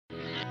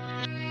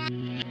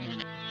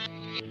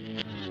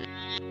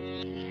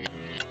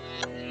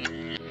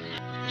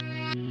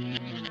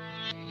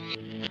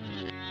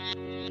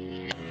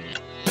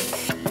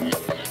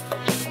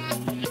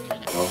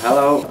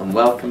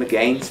welcome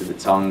again to the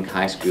Tong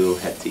High School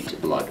Head Teacher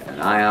blog, and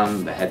I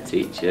am the Head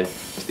Teacher,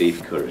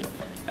 Steve Curran.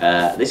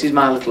 This is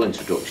my little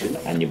introduction,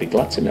 and you'll be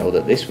glad to know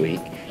that this week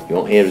you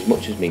won't hear as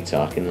much as me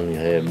talking, and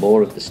you'll hear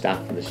more of the staff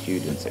and the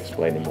students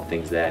explaining what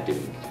things they're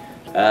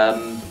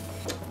doing.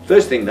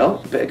 First thing though,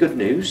 a bit of good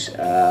news.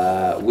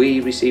 We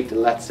received a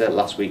letter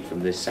last week from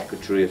the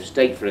Secretary of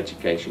State for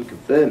Education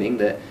confirming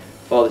that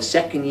for the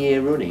second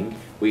year running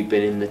we've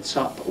been in the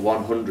top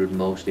 100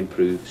 most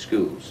improved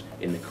schools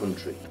in the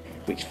country,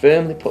 which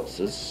firmly puts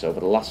us over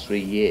the last 3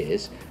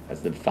 years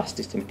as the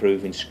fastest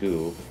improving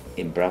school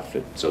in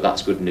Bradford. So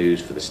that's good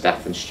news for the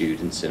staff and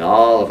students and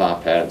all of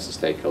our parents and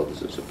stakeholders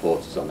that support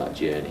us on that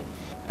journey.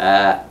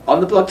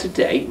 On the blog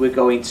today we're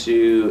going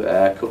to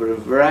cover a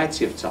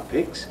variety of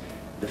topics.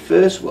 The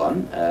first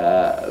one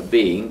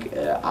being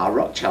our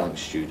Rock Challenge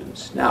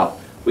students. Now,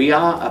 we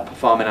are a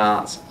performing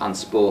arts and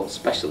sports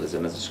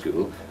specialism as a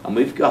school, and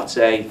we've got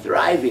a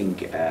thriving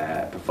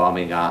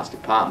performing arts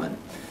department.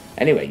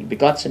 Anyway, you'd be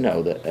glad to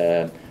know that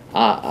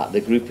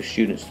the group of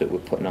students that were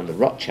putting on the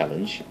Rock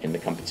Challenge in the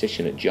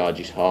competition at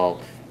George's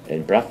Hall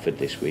in Bradford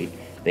this week,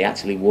 they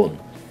actually won.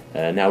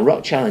 Now,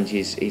 Rock Challenge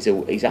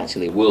is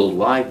actually a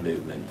worldwide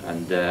movement,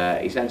 and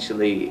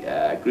essentially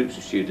groups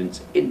of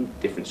students in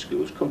different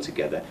schools come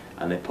together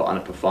and they put on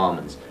a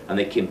performance, and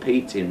they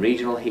compete in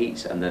regional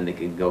heats, and then they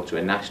can go to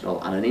a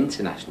national and an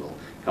international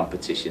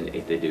competition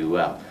if they do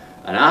well.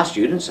 And our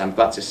students, I'm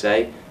glad to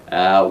say,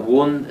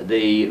 won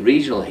the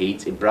regional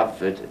heat in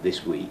Bradford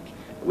this week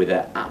with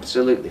an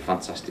absolutely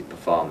fantastic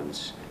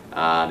performance,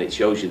 and it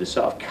shows you the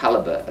sort of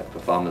calibre of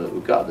performer that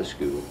we've got at the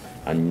school.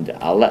 And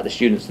I'll let the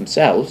students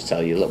themselves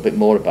tell you a little bit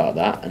more about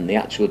that, and the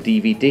actual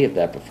DVD of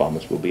their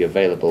performance will be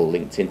available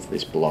linked into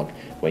this blog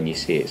when you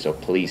see it, so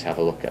please have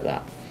a look at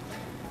that.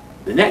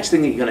 The next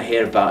thing that you're going to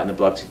hear about in the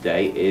blog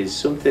today is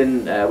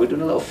something, we're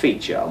doing a little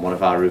feature on one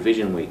of our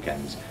revision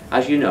weekends.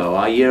 As you know,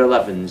 our Year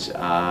 11s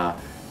are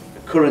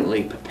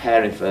currently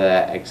preparing for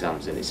their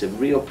exams, and it's a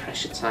real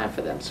pressure time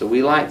for them, so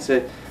we like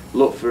to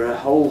look for a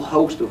whole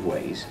host of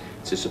ways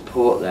to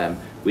support them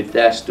with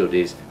their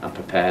studies and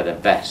prepare their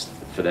best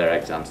for their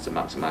exams to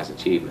maximise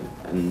achievement.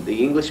 And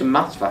the English and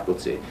Maths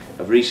faculty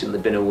have recently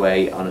been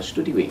away on a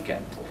study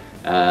weekend,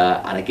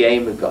 and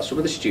again we've got some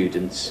of the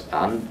students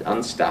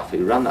and staff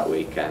who ran that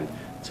weekend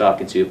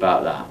talking to you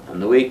about that.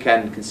 And the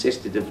weekend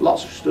consisted of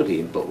lots of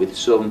studying, but with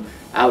some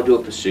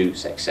outdoor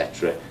pursuits,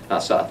 etc., that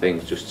sort of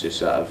thing, just to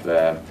sort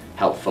of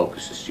help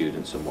focus the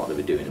students on what they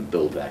were doing and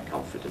build their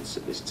confidence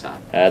at this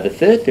time. The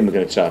third thing we're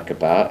going to talk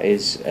about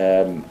is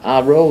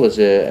our role as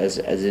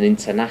an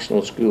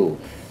international school.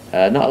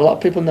 Not a lot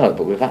of people know it,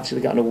 but we've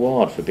actually got an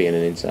award for being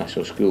an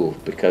international school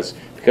because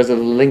of the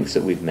links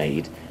that we've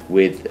made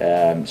with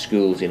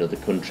schools in other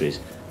countries.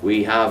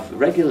 We have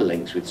regular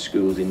links with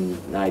schools in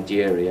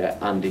Nigeria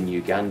and in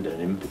Uganda,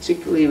 and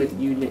particularly with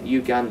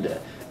Uganda,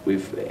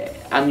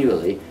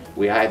 annually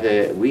we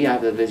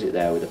either visit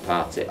there with a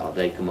party, or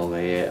they come over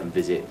here and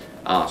visit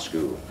our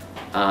school.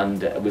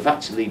 And we've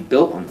actually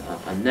built on that,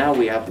 and now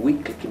we have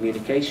weekly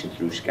communication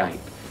through Skype,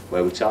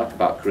 where we talk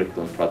about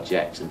curriculum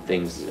projects and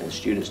things, and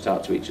students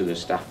talk to each other,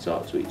 staff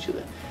talk to each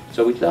other.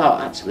 So we thought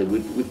actually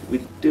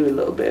we'd do a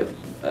little bit of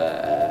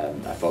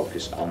a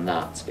focus on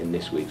that in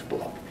this week's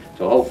blog.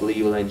 So hopefully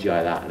you will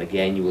enjoy that, and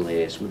again you will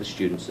hear some of the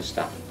students and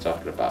staff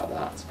talking about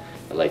that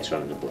later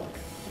on in the blog.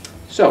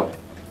 So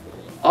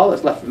all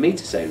that's left for me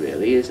to say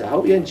really is I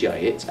hope you enjoy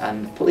it,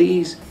 and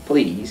please,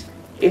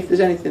 if there's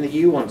anything that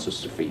you want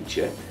us to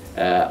feature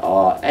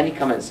or any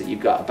comments that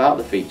you've got about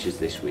the features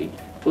this week,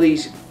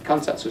 please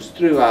contact us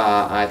through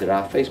either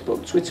our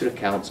Facebook, Twitter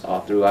accounts,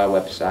 or through our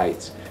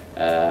website,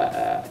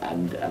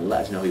 and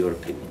let us know your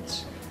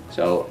opinions.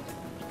 So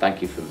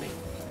thank you from me.